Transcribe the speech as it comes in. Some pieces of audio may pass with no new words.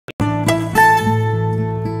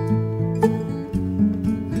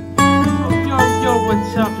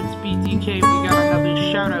Okay, we got another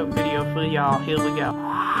shout out video for y'all. Here we go.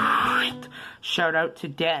 Shout out to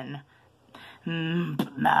Den. I'm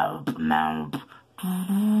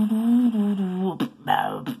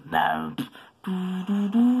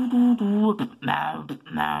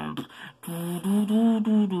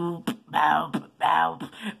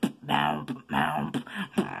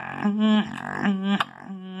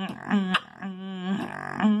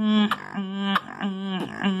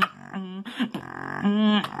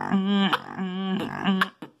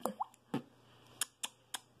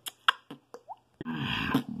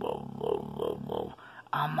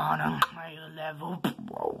on a higher level.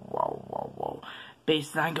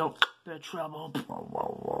 Baseline go the trouble.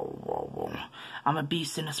 I'm a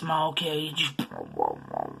beast in a small cage.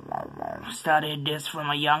 Started this from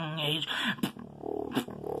a young age.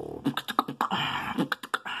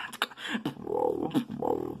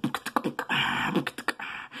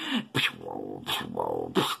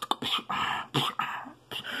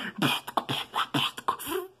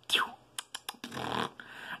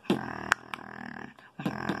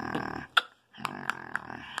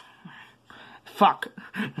 Fuck.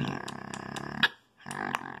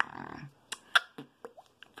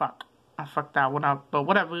 Fuck. I fucked that one up, but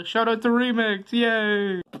whatever. Shout out to Remix,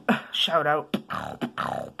 yay! Shout out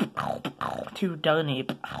to Darni.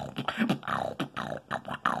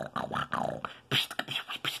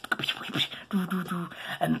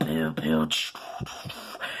 And Bill.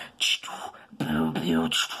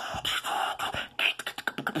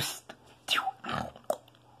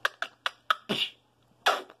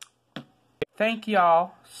 Thank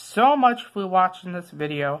y'all so much for watching this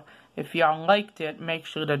video. If y'all liked it, make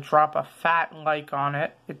sure to drop a fat like on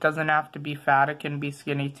it. It doesn't have to be fat, it can be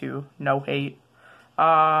skinny too. No hate.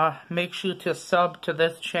 Make sure to sub to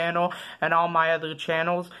this channel and all my other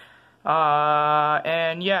channels.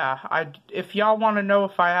 And yeah, if y'all want to know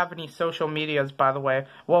if I have any social medias, by the way,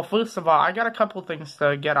 well, first of all, I got a couple things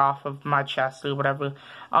to get off of my chest or whatever.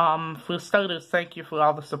 For starters, thank you for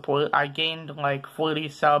all the support. I gained like 40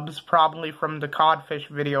 subs, probably from the codfish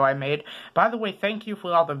video I made. By the way, thank you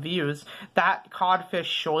for all the views. That codfish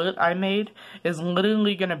short I made is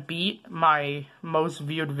literally gonna beat my most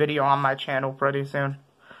viewed video on my channel pretty soon.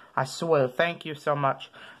 I swear, thank you so much.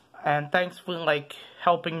 And thanks for, like,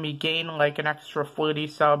 helping me gain, like, an extra 40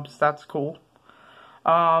 subs. That's cool.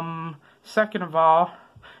 Second of all,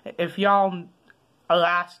 if y'all are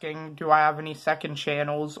asking, do I have any second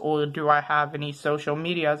channels or do I have any social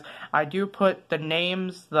medias, I do put the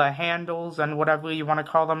names, the handles, and whatever you want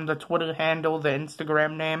to call them, the Twitter handle, the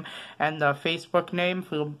Instagram name, and the Facebook name,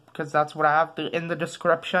 because that's what I have in the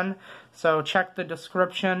description. So check the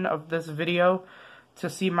description of this video to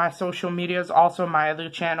see my social medias, also my other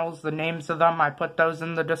channels, the names of them, I put those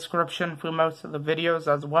in the description for most of the videos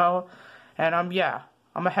as well. And yeah,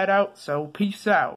 I'm gonna head out, so peace out.